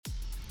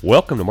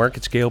Welcome to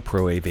Market Scale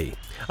Pro AV.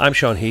 I'm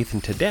Sean Heath,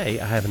 and today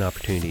I have an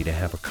opportunity to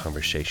have a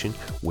conversation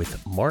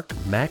with Mark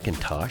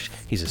McIntosh.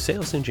 He's a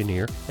sales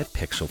engineer at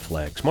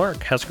PixelFlex.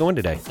 Mark, how's it going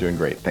today? Doing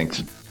great,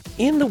 thanks.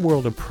 In the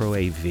world of Pro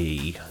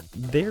AV,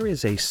 there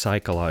is a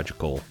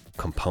psychological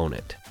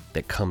component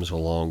that comes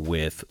along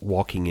with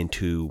walking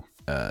into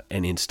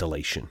an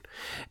installation,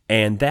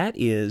 and that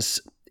is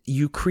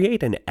you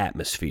create an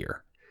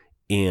atmosphere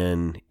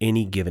in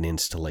any given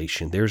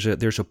installation. There's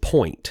a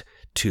point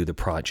to the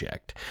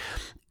project.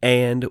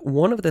 And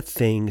one of the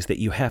things that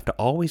you have to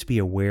always be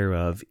aware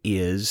of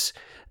is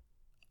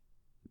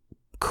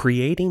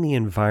creating the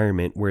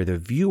environment where the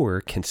viewer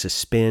can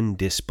suspend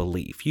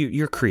disbelief.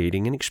 You're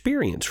creating an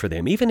experience for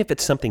them. Even if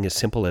it's something as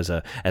simple as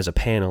a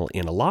panel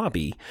in a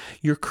lobby,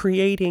 you're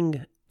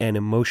creating an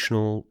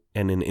emotional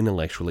and an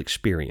intellectual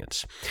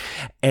experience.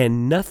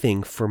 And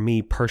nothing for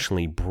me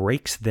personally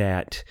breaks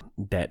that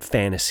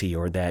fantasy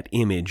or that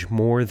image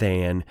more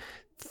than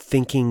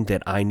thinking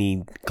that I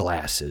need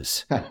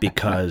glasses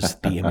because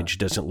the image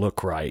doesn't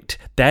look right.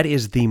 That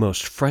is the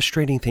most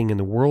frustrating thing in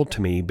the world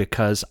to me,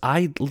 because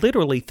I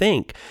literally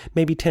think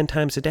maybe 10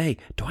 times a day,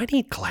 do I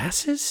need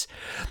glasses?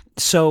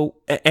 So,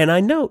 and I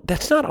know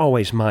that's not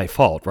always my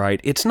fault, right?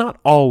 It's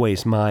not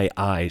always my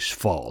eye's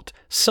fault.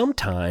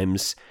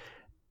 Sometimes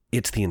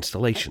it's the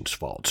installation's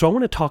fault. So I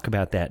want to talk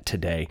about that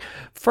today.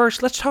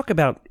 First, let's talk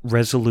about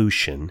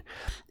resolution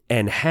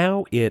and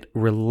how it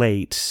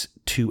relates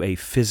to a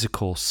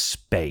physical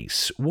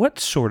space. What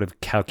sort of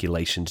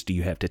calculations do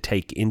you have to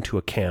take into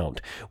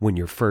account when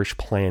you're first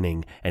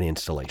planning an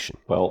installation?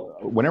 Well,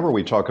 whenever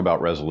we talk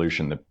about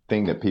resolution, the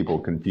thing that people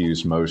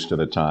confuse most of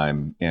the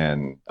time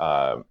in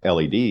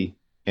LED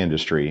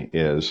industry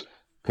is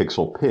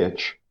pixel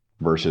pitch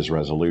versus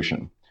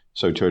resolution.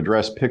 So to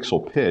address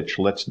pixel pitch,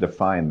 let's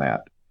define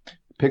that.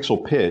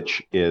 Pixel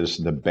pitch is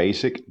the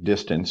basic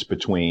distance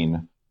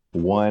between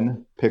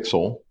one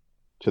pixel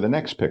to the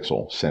next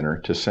pixel, center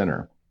to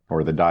center,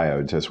 or the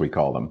diodes as we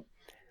call them.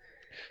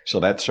 So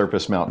that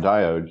surface mount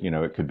diode,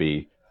 it could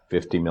be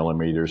 50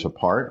 millimeters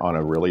apart on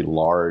a really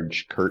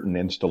large curtain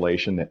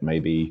installation that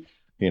maybe,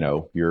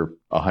 you're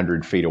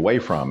 100 feet away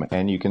from,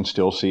 and you can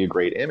still see a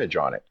great image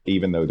on it,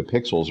 even though the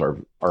pixels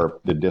are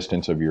the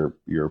distance of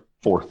your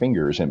 4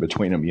 fingers in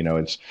between them.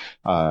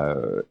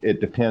 It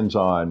depends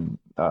on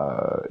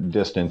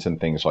distance and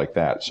things like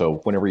that. So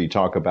whenever you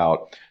talk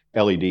about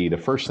LED, the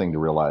first thing to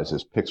realize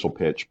is pixel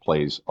pitch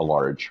plays a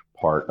large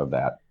part of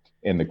that.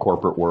 In the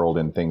corporate world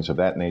and things of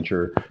that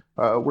nature,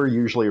 we're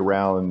usually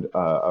around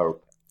a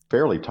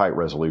fairly tight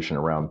resolution,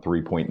 around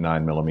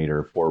 3.9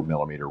 millimeter, 4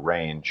 millimeter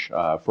range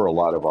for a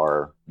lot of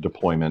our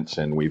deployments,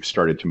 and we've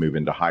started to move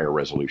into higher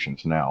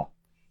resolutions now.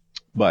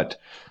 But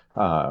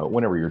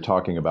whenever you're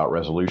talking about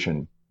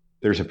resolution,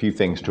 there's a few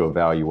things to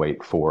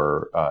evaluate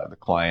for the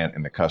client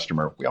and the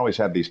customer. We always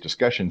have these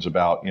discussions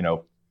about,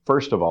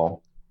 first of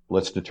all,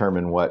 let's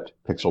determine what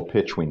pixel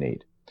pitch we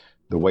need.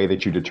 The way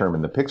that you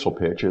determine the pixel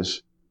pitch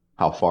is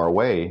how far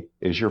away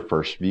is your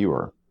first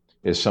viewer?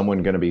 Is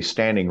someone going to be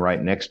standing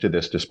right next to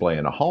this display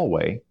in a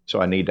hallway?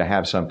 So I need to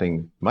have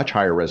something much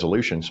higher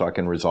resolution so I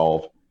can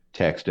resolve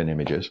text and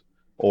images.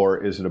 Or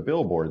is it a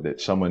billboard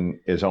that someone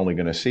is only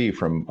going to see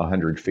from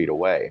 100 feet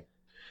away?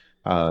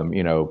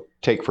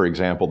 Take, for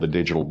example, the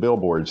digital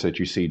billboards that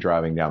you see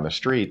driving down the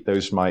street.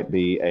 Those might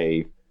be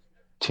a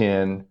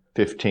 10,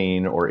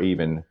 15, or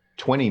even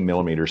 20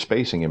 millimeter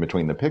spacing in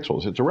between the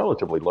pixels. It's a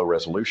relatively low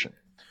resolution.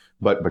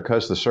 But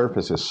because the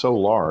surface is so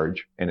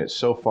large and it's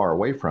so far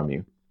away from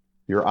you,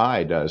 your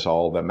eye does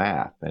all the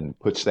math and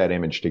puts that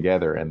image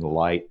together, and the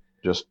light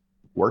just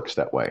works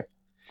that way.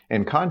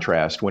 In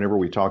contrast, whenever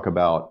we talk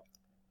about,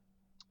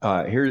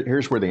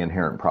 here's where the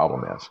inherent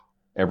problem is.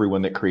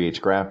 Everyone that creates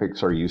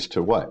graphics are used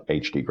to what?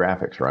 HD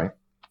graphics, right?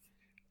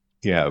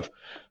 You have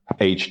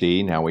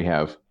HD, now we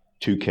have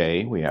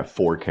 2K, we have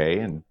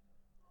 4K, and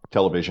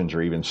televisions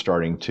are even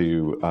starting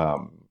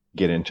to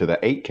get into the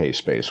 8K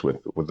space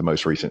with the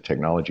most recent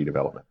technology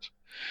developments.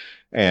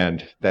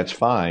 And that's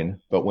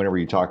fine, but whenever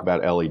you talk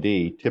about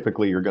LED,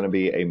 typically you're going to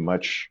be a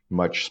much,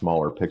 much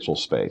smaller pixel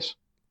space.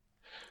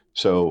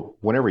 So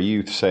whenever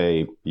you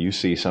say you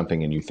see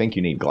something and you think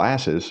you need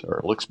glasses, or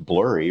it looks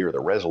blurry, or the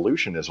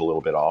resolution is a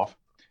little bit off,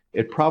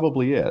 it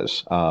probably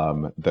is.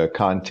 The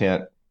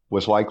content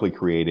was likely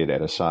created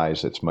at a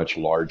size that's much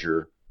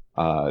larger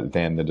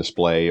than the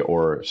display,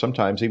 or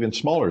sometimes even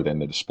smaller than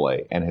the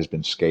display, and has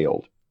been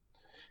scaled.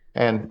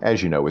 And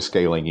as you know, with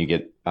scaling, you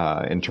get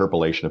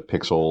interpolation of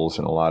pixels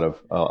and a lot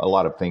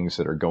of things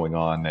that are going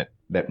on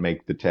that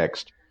make the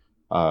text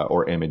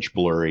or image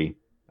blurry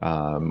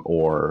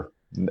or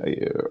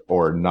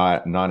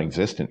not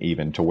non-existent,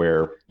 even to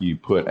where you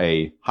put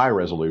a high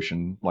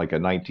resolution like a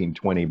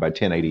 1920 by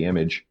 1080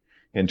 image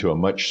into a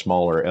much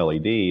smaller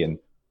LED, and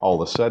all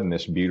of a sudden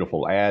this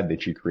beautiful ad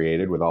that you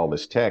created with all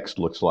this text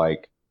looks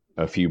like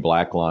a few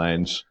black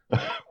lines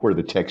where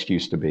the text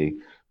used to be,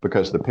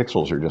 because the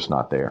pixels are just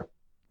not there.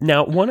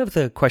 Now, one of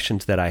the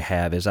questions that I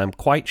have is I'm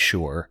quite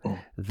sure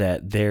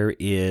that there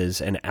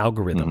is an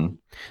algorithm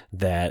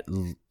that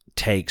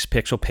takes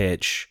pixel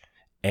pitch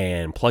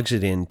and plugs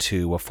it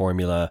into a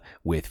formula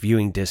with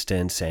viewing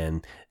distance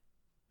and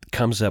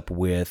comes up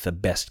with a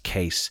best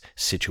case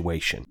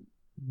situation.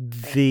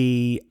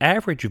 The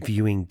average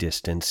viewing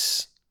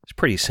distance is a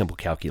pretty simple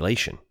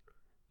calculation.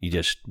 You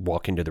just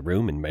walk into the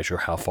room and measure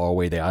how far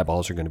away the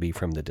eyeballs are going to be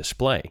from the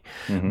display.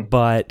 Mm-hmm.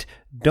 But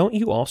don't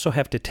you also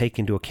have to take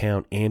into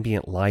account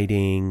ambient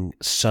lighting,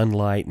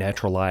 sunlight,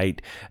 natural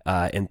light,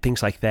 and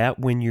things like that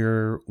when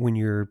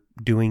you're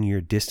doing your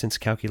distance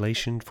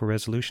calculation for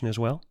resolution as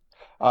well?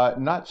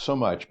 Not so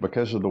much,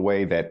 because of the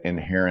way that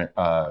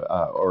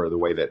or the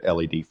way that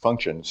LED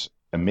functions,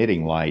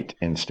 emitting light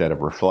instead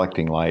of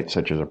reflecting light,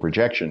 such as a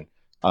projection.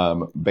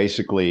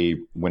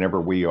 Basically, whenever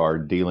we are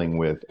dealing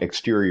with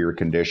exterior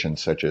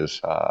conditions such as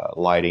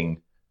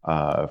lighting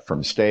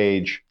from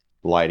stage,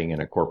 lighting in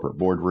a corporate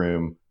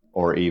boardroom,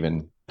 or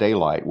even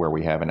daylight where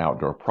we have an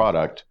outdoor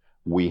product,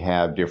 we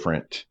have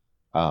different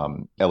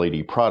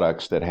LED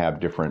products that have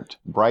different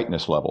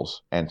brightness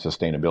levels and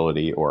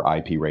sustainability or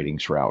IP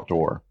ratings for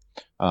outdoor.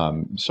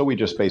 So we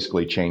just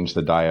basically change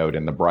the diode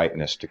and the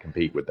brightness to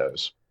compete with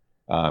those.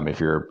 If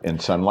you're in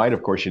sunlight,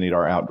 of course, you need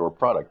our outdoor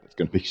product. It's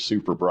going to be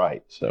super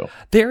bright. So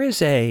there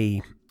is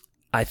I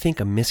think,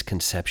 a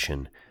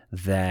misconception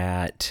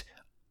that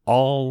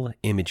all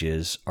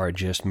images are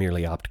just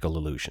merely optical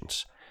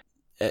illusions.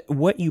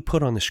 What you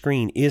put on the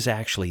screen is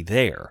actually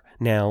there.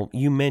 Now,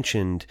 you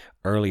mentioned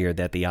earlier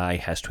that the eye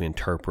has to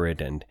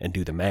interpret and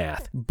do the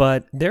math,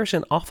 but there's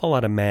an awful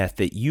lot of math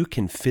that you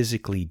can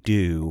physically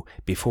do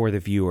before the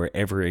viewer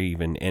ever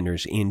even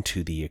enters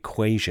into the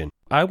equation.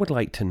 I would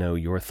like to know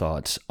your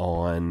thoughts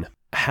on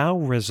how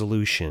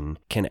resolution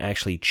can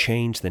actually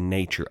change the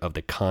nature of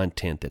the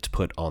content that's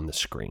put on the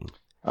screen.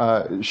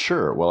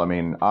 Sure. Well, I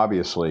mean,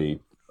 obviously,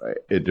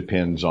 it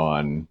depends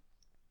on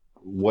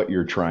what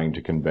you're trying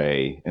to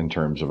convey in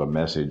terms of a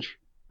message,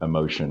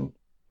 emotion,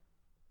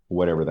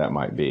 whatever that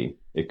might be.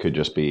 It could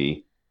just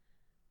be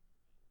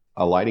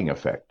a lighting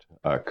effect,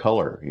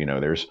 color.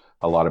 There's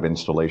a lot of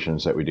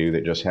installations that we do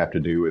that just have to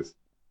do with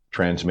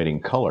transmitting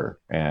color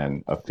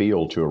and a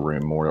feel to a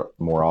room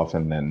more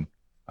often than,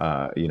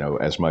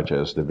 as much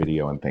as the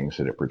video and things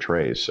that it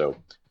portrays. So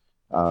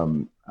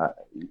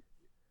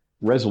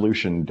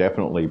resolution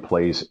definitely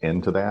plays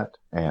into that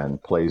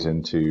and plays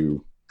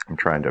into, I'm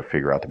trying to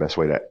figure out the best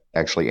way to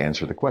actually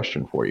answer the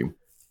question for you.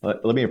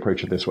 Let me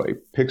approach it this way.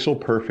 Pixel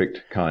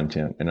perfect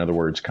content, in other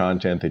words,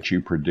 content that you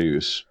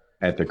produce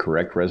at the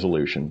correct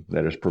resolution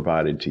that is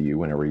provided to you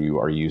whenever you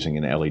are using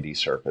an LED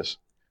surface,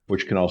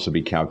 which can also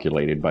be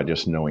calculated by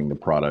just knowing the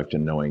product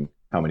and knowing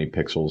how many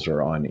pixels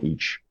are on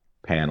each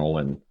panel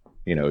and,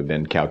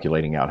 then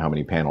calculating out how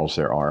many panels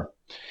there are.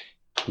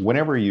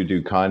 Whenever you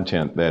do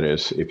content that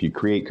is, if you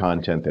create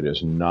content that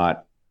is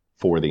not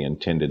for the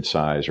intended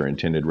size or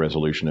intended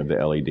resolution of the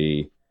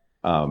LED,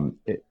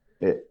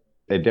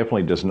 it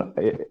definitely doesn't.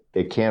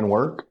 It can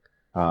work.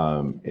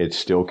 It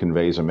still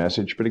conveys a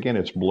message, but again,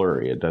 it's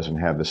blurry. It doesn't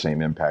have the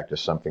same impact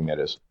as something that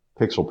is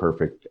pixel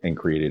perfect and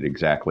created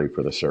exactly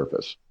for the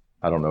surface.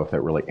 I don't know if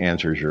that really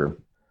answers your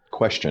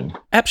question.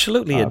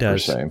 Absolutely, it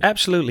does.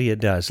 Absolutely, it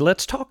does.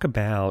 Let's talk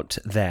about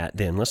that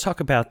then. Let's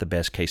talk about the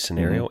best case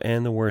scenario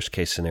and the worst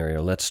case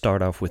scenario. Let's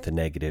start off with the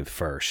negative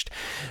first.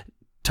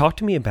 Talk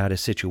to me about a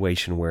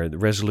situation where the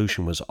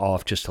resolution was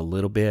off just a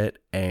little bit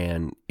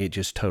and it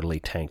just totally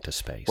tanked a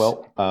space.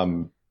 Well,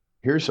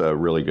 here's a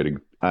really good,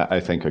 I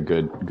think a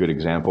good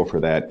example for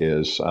that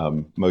is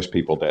most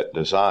people that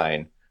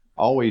design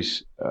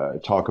always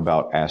talk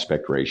about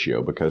aspect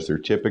ratio because they're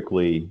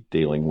typically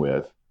dealing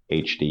with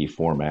HD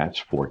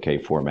formats,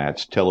 4K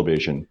formats,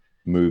 television,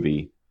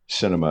 movie,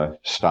 cinema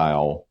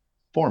style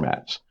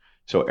formats.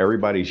 So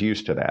everybody's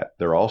used to that.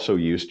 They're also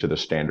used to the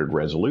standard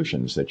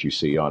resolutions that you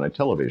see on a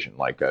television,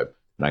 like a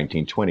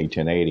 1920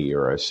 1080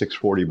 or a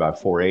 640 by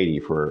 480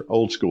 for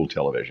old school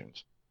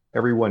televisions.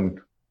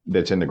 Everyone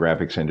that's in the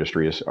graphics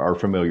industry are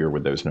familiar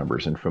with those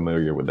numbers and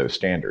familiar with those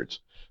standards.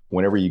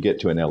 Whenever you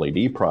get to an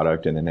LED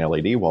product and an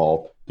LED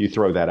wall, you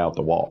throw that out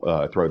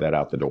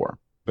the door,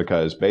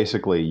 because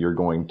basically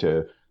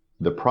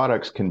the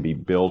products can be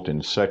built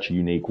in such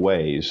unique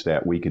ways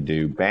that we could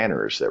do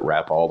banners that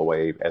wrap all the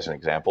way, as an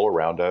example,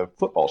 around a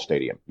football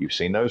stadium. You've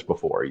seen those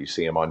before. You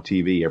see them on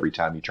TV every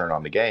time you turn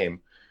on the game.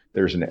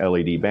 There's an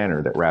LED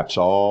banner that wraps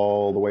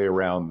all the way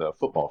around the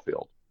football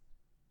field.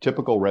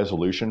 Typical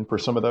resolution for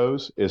some of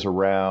those is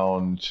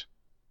around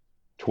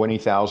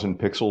 20,000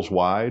 pixels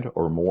wide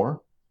or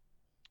more.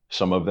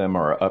 Some of them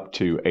are up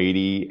to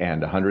 80 and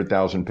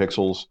 100,000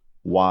 pixels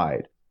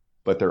wide,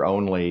 but they're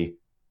only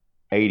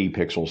 80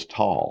 pixels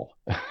tall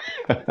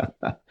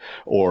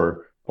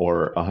or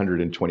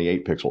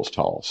 128 pixels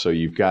tall. So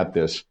you've got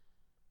this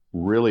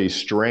really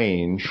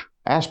strange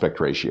aspect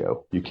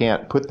ratio. You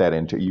can't put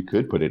that you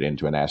could put it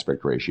into an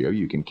aspect ratio.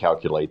 You can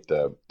calculate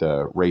the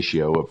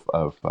ratio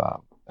of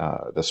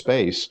the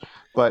space,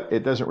 but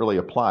it doesn't really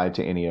apply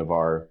to any of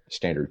our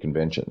standard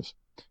conventions.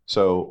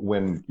 So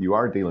when you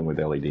are dealing with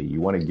LED, you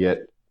want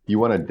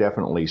to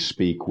definitely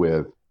speak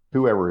with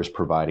whoever is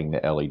providing the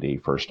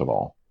LED, first of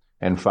all,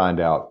 and find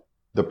out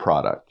the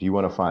product. You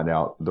want to find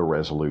out the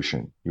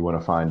resolution. You want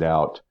to find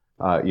out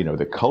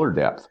the color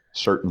depth.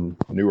 Certain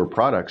newer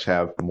products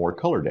have more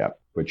color depth,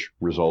 which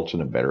results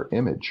in a better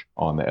image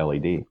on the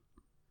LED.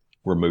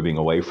 We're moving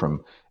away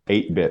from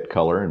 8-bit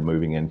color and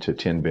moving into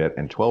 10-bit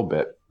and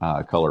 12-bit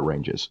color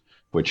ranges,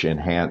 which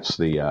enhance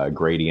the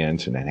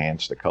gradients and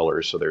enhance the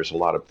colors. So there's a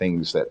lot of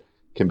things that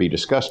can be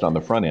discussed on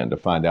the front end to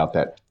find out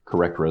that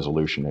correct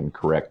resolution and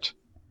correct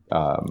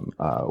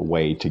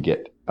way to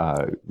get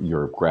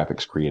your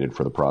graphics created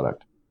for the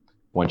product.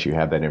 Once you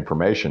have that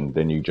information,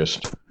 then you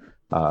just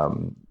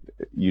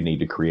you need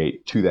to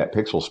create to that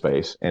pixel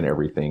space, and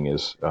everything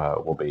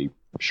will be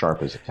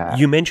sharp as a tack.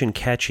 You mentioned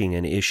catching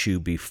an issue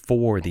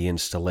before the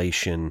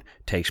installation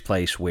takes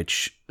place,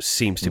 which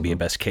seems to be a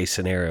best case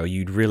scenario.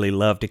 You'd really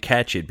love to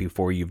catch it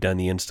before you've done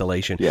the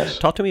installation. Yes.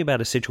 Talk to me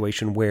about a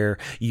situation where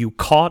you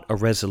caught a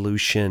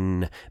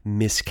resolution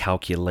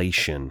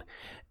miscalculation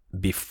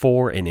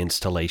before an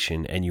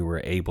installation and you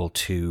were able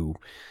to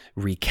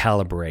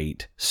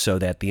recalibrate so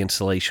that the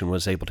installation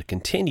was able to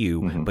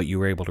continue, but you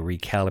were able to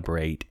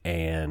recalibrate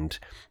and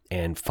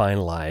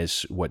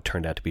finalize what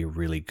turned out to be a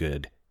really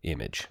good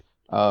image.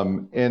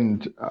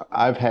 And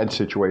I've had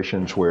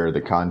situations where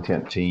the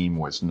content team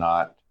was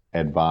not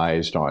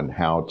advised on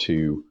how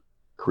to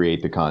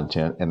create the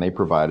content, and they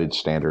provided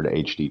standard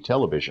HD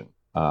television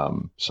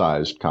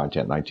sized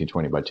content,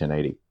 1920 by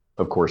 1080.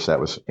 Of course, that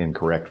was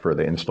incorrect for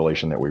the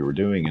installation that we were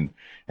doing,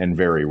 and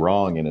very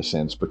wrong in a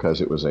sense, because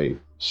it was a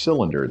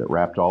cylinder that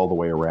wrapped all the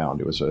way around.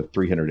 It was a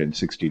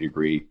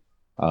 360-degree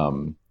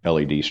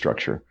LED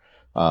structure.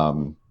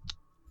 To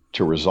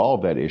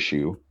resolve that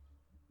issue,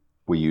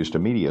 we used a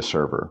media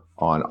server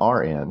on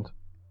our end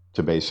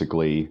to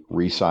basically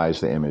resize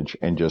the image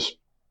and just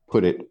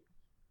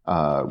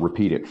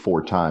repeat it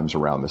 4 times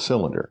around the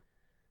cylinder.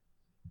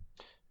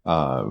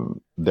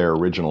 Their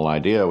original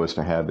idea was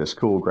to have this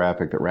cool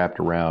graphic that wrapped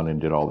around and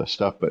did all this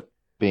stuff, but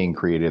being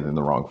created in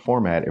the wrong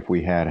format, if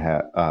we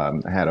had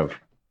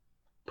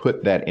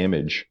put that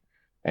image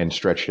and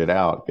stretched it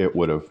out, it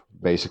would have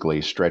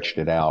basically stretched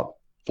it out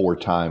 4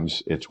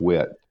 times its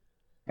width,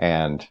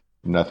 and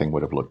nothing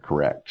would have looked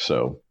correct.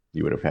 So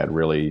you would have had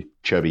really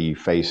chubby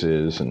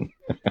faces, and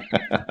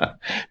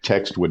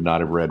text would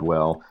not have read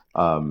well.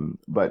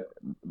 But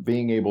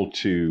being able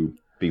to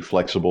be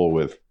flexible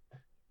with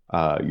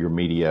your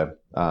media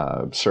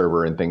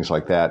server and things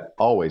like that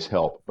always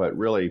help. But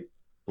really,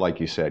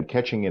 like you said,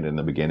 catching it in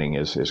the beginning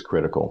is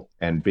critical.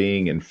 And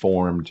being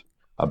informed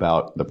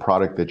about the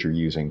product that you're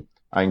using.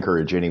 I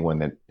encourage anyone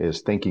that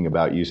is thinking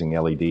about using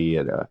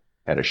LED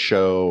at a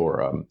show,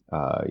 or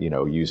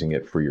using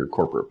it for your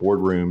corporate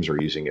boardrooms, or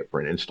using it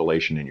for an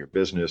installation in your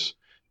business,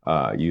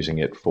 using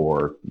it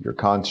for your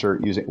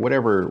concert, using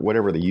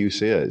whatever the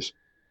use is.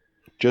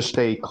 Just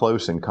stay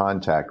close in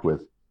contact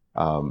with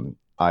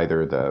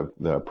either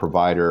the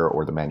provider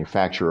or the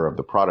manufacturer of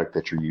the product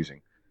that you're using,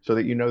 so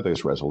that you know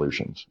those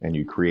resolutions and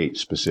you create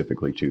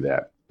specifically to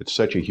that. It's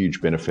such a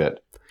huge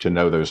benefit to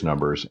know those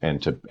numbers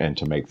and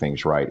to make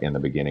things right in the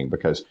beginning,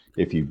 because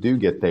if you do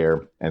get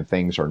there and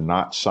things are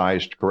not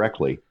sized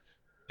correctly,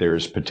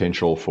 there's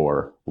potential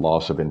for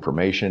loss of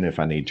information. If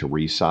I need to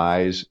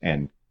resize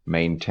and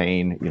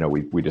maintain,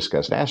 we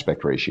discussed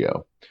aspect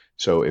ratio.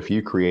 So if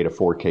you create a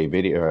 4K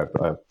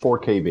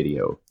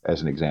video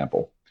as an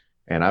example,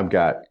 and I've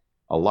got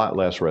a lot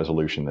less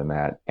resolution than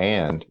that,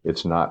 and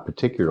it's not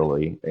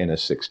particularly in a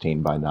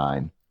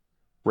 16:9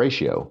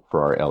 ratio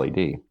for our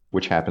LED,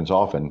 which happens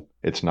often.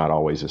 It's not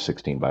always a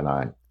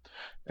 16:9.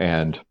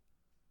 And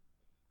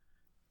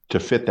to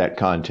fit that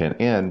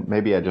content in,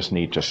 maybe I just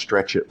need to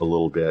stretch it a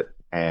little bit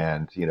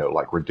and,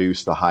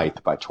 reduce the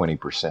height by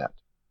 20%.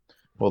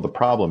 Well, the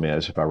problem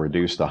is, if I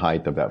reduce the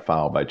height of that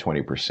file by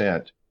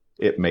 20%,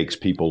 it makes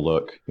people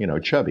look,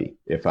 chubby.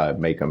 If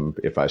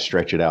I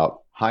stretch it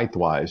out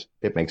height-wise,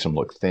 it makes them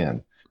look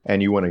thin.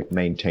 And you want to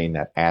maintain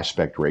that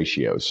aspect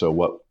ratio. So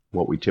what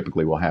we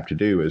typically will have to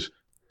do is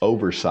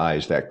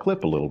oversize that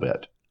clip a little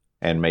bit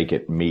and make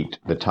it meet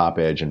the top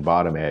edge and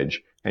bottom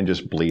edge, and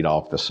just bleed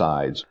off the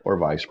sides, or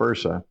vice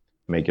versa.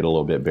 Make it a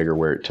little bit bigger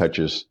where it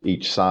touches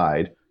each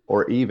side,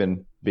 or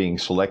even being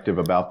selective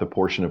about the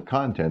portion of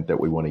content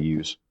that we want to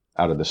use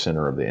out of the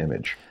center of the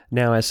image.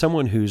 Now, as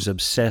someone who's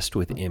obsessed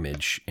with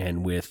image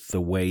and with the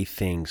way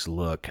things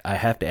look, I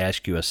have to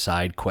ask you a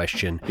side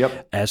question.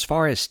 Yep. As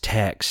far as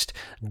text,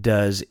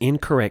 does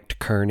incorrect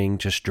kerning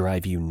just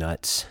drive you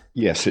nuts?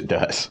 Yes, it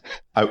does.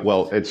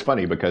 Well, it's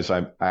funny because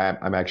I'm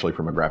actually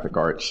from a graphic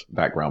arts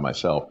background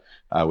myself.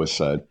 I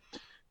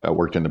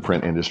worked in the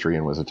print industry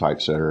and was a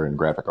typesetter and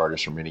graphic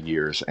artist for many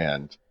years,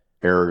 and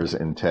errors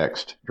in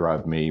text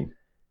drive me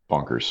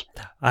bonkers.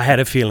 I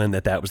had a feeling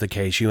that was the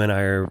case. You and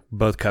I are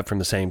both cut from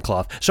the same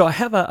cloth. So I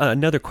have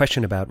another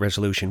question about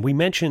resolution. We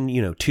mentioned,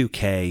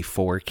 2K,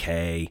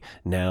 4K,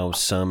 now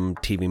some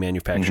TV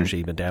manufacturers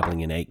even dabbling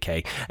in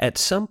 8K. At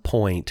some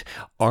point,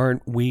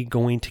 aren't we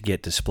going to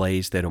get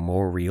displays that are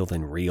more real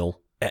than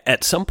real?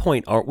 At some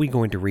point, aren't we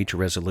going to reach a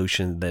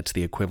resolution that's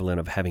the equivalent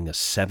of having a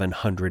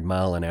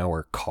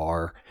 700-mile-an-hour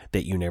car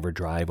that you never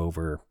drive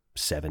over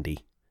 70?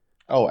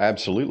 Oh,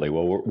 absolutely.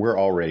 Well, we're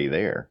already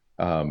there.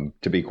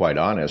 To be quite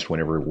honest,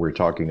 whenever we're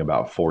talking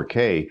about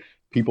 4K,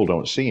 people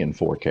don't see in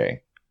 4K.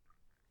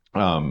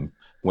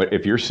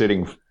 If you're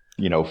sitting,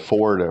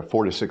 4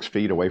 to 6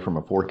 feet away from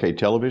a 4K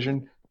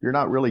television, you're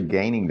not really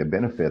gaining the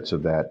benefits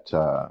of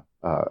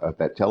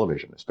that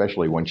television,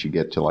 especially once you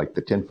get to like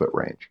the 10-foot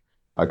range.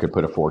 I could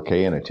put a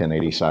 4K and a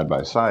 1080 side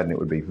by side, and it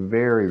would be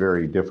very,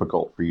 very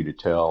difficult for you to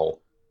tell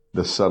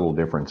the subtle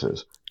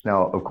differences.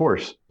 Now, of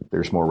course,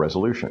 there's more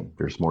resolution,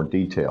 there's more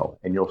detail,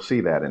 and you'll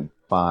see that in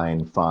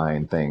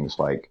fine things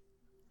like,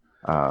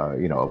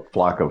 a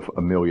flock of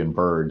a million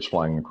birds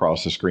flying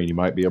across the screen. You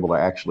might be able to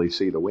actually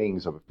see the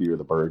wings of a few of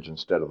the birds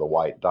instead of the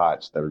white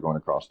dots that are going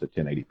across the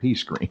 1080p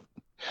screen.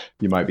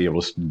 You might be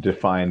able to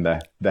define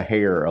the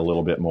hair a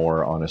little bit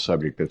more on a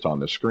subject that's on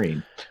the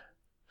screen.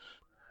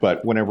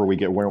 But when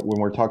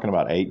we're talking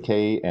about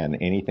 8K and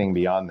anything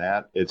beyond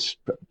that,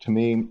 to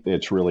me,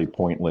 it's really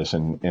pointless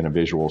in a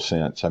visual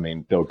sense. I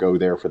mean, they'll go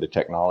there for the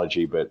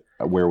technology, but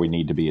where we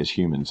need to be as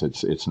humans,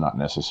 it's not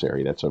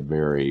necessary. That's a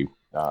very,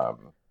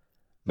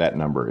 that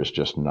number is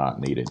just not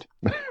needed.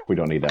 We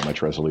don't need that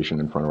much resolution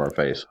in front of our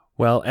face.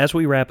 Well, as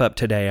we wrap up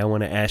today, I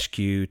want to ask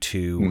you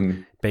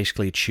to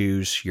basically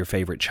choose your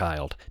favorite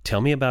child. Tell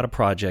me about a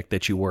project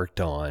that you worked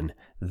on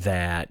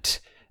that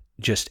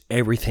just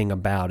everything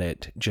about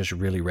it just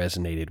really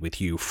resonated with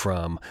you,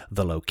 from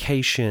the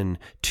location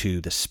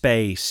to the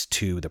space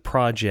to the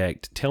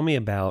project. Tell me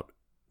about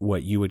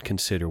what you would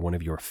consider one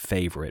of your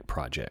favorite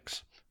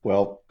projects.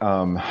 Well,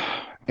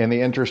 in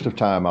the interest of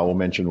time, I will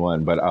mention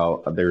one, but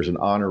there's an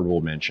honorable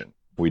mention.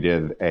 We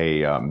did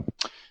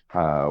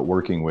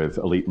working with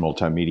Elite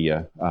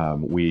Multimedia,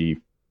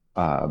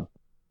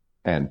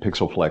 and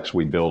Pixelflex,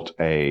 we built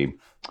a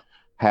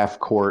half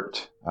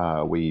court.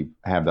 We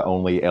have the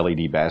only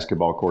LED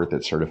basketball court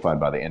that's certified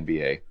by the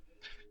NBA.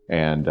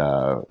 And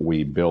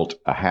we built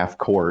a half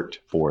court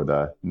for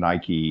the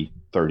Nike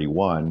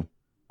 31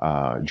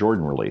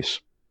 Jordan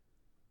release.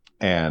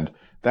 And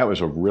that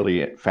was a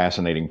really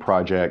fascinating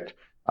project.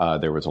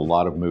 There was a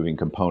lot of moving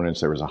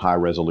components. There was a high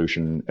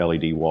resolution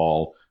LED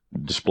wall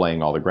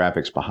displaying all the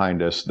graphics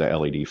behind us, the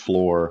LED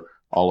floor,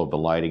 all of the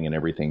lighting and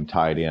everything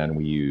tied in.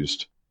 We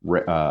used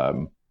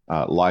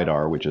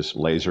LiDAR, which is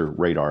laser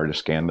radar, to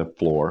scan the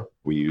floor.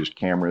 We used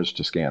cameras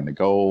to scan the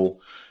goal.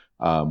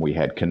 We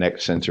had Kinect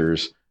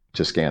sensors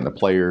to scan the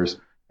players.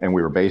 And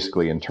we were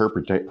basically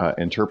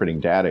interpreting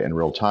data in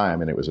real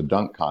time. And it was a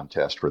dunk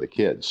contest for the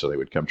kids. So they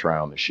would come try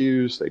on the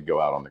shoes. They'd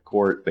go out on the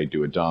court. They'd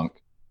do a dunk.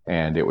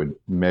 And it would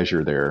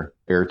measure their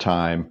air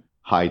time,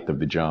 height of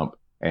the jump,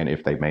 and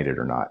if they made it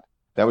or not.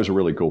 That was a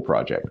really cool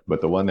project.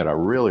 But the one that I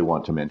really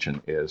want to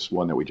mention is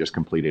one that we just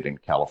completed in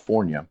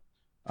California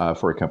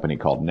for a company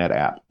called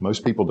NetApp.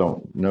 Most people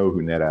don't know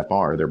who NetApp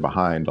are. They're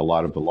behind a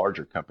lot of the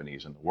larger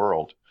companies in the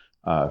world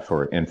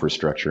for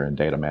infrastructure and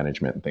data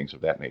management and things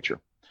of that nature.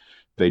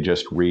 They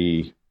just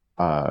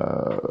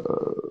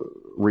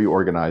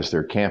reorganized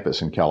their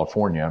campus in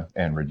California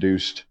and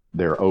reduced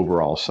their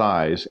overall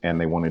size,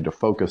 and they wanted to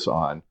focus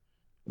on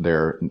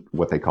their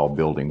what they call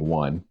Building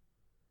 1.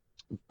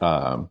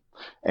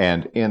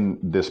 And in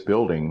this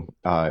building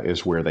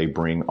is where they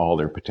bring all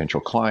their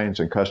potential clients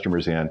and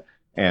customers in.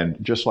 And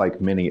just like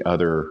many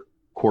other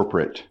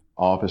corporate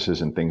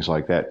offices and things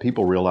like that,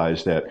 people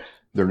realize that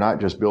they're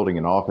not just building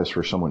an office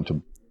for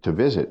someone to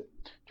visit.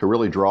 To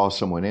really draw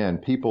someone in,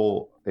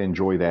 people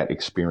enjoy that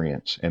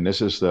experience. And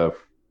this is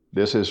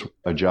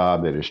a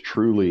job that is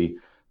truly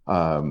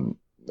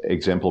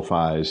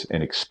exemplifies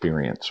an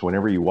experience.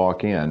 Whenever you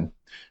walk in,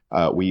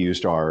 we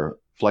used our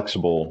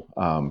flexible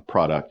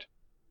product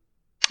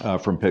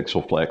from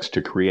Pixelflex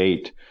to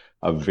create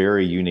a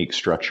very unique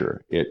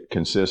structure. It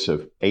consists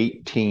of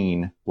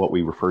 18 what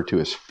we refer to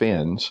as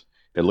fins.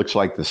 It looks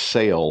like the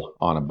sail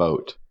on a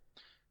boat,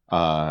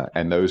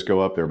 and those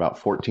go up. They're about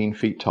 14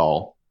 feet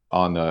tall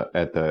and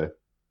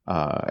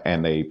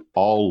they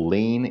all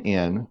lean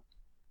in,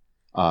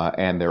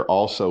 and they're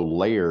also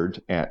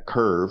layered and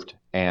curved,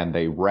 and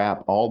they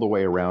wrap all the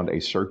way around a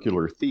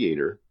circular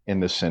theater in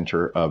the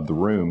center of the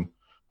room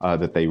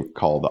that they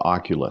call the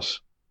Oculus.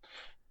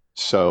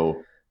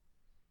 So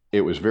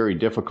it was very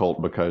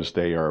difficult because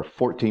they are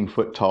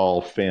 14-foot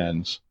tall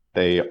fins.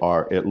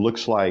 It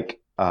looks like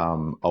a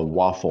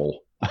waffle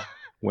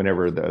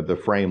whenever the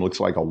frame looks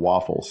like a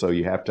waffle. So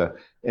you have to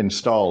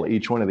install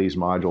each one of these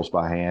modules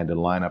by hand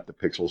and line up the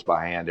pixels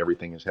by hand.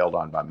 Everything is held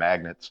on by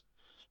magnets.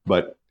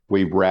 But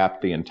we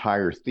wrapped the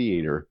entire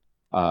theater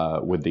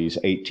with these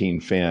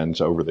 18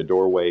 fins over the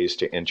doorways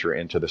to enter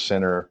into the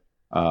center.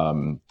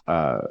 But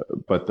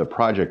the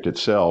project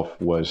itself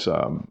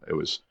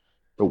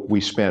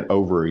we spent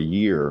over a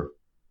year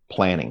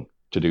planning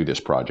to do this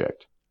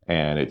project.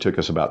 And it took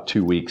us about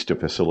 2 weeks to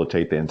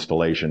facilitate the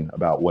installation,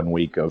 about 1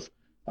 week of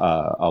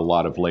a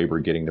lot of labor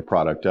getting the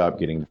product up,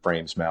 getting the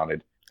frames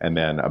mounted, and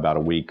then about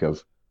a week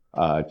of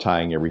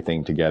tying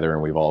everything together.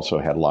 And we've also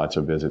had lots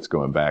of visits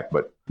going back.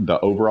 But the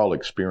overall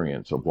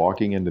experience of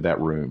walking into that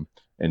room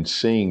and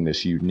seeing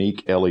this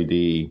unique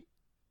LED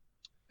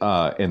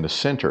in the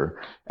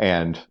center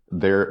and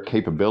their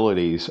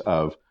capabilities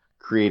of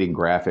creating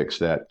graphics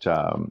that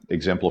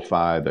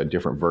exemplify the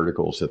different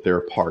verticals that they're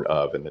a part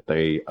of and that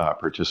they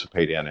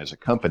participate in as a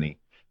company,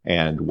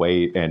 and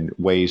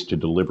ways to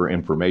deliver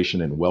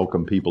information and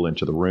welcome people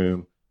into the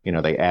room.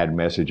 They add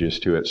messages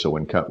to it, so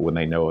when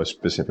they know a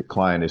specific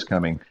client is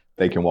coming,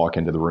 they can walk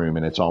into the room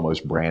and it's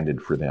almost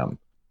branded for them.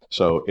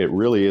 So it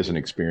really is an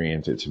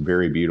experience. It's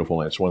very beautiful,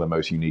 and it's one of the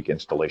most unique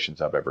installations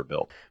I've ever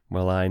built.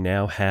 Well, I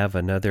now have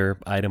another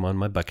item on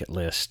my bucket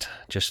list.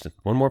 Just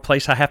one more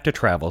place I have to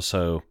travel,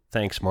 so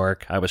thanks,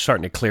 Mark. I was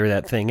starting to clear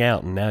that thing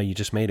out, and now you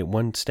just made it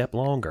one step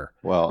longer.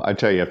 Well, I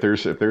tell you, if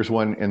there's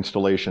one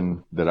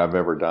installation that I've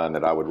ever done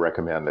that I would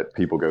recommend that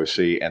people go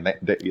see, and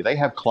they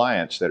have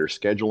clients that are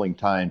scheduling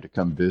time to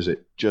come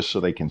visit just so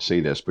they can see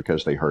this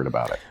because they heard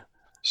about it.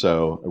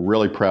 So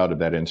really proud of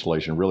that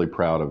installation, really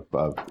proud of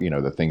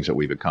the things that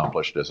we've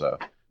accomplished as a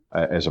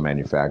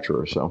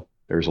manufacturer. So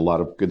there's a lot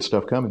of good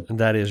stuff coming.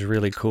 That is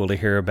really cool to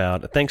hear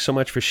about. Thanks so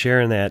much for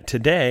sharing that.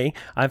 Today,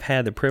 I've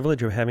had the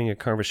privilege of having a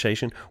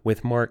conversation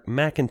with Mark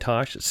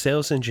McIntosh,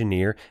 sales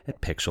engineer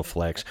at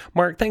PixelFlex.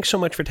 Mark, thanks so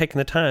much for taking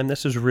the time.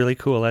 This is really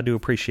cool. I do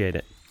appreciate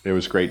it. It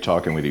was great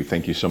talking with you.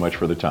 Thank you so much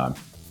for the time.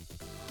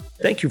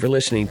 Thank you for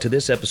listening to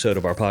this episode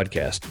of our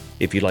podcast.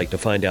 If you'd like to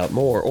find out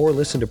more or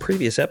listen to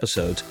previous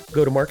episodes,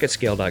 go to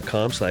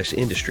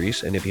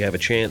marketscale.com/industries. And if you have a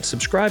chance,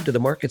 subscribe to the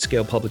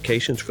MarketScale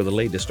publications for the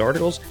latest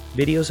articles,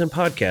 videos, and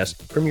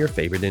podcasts from your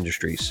favorite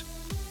industries.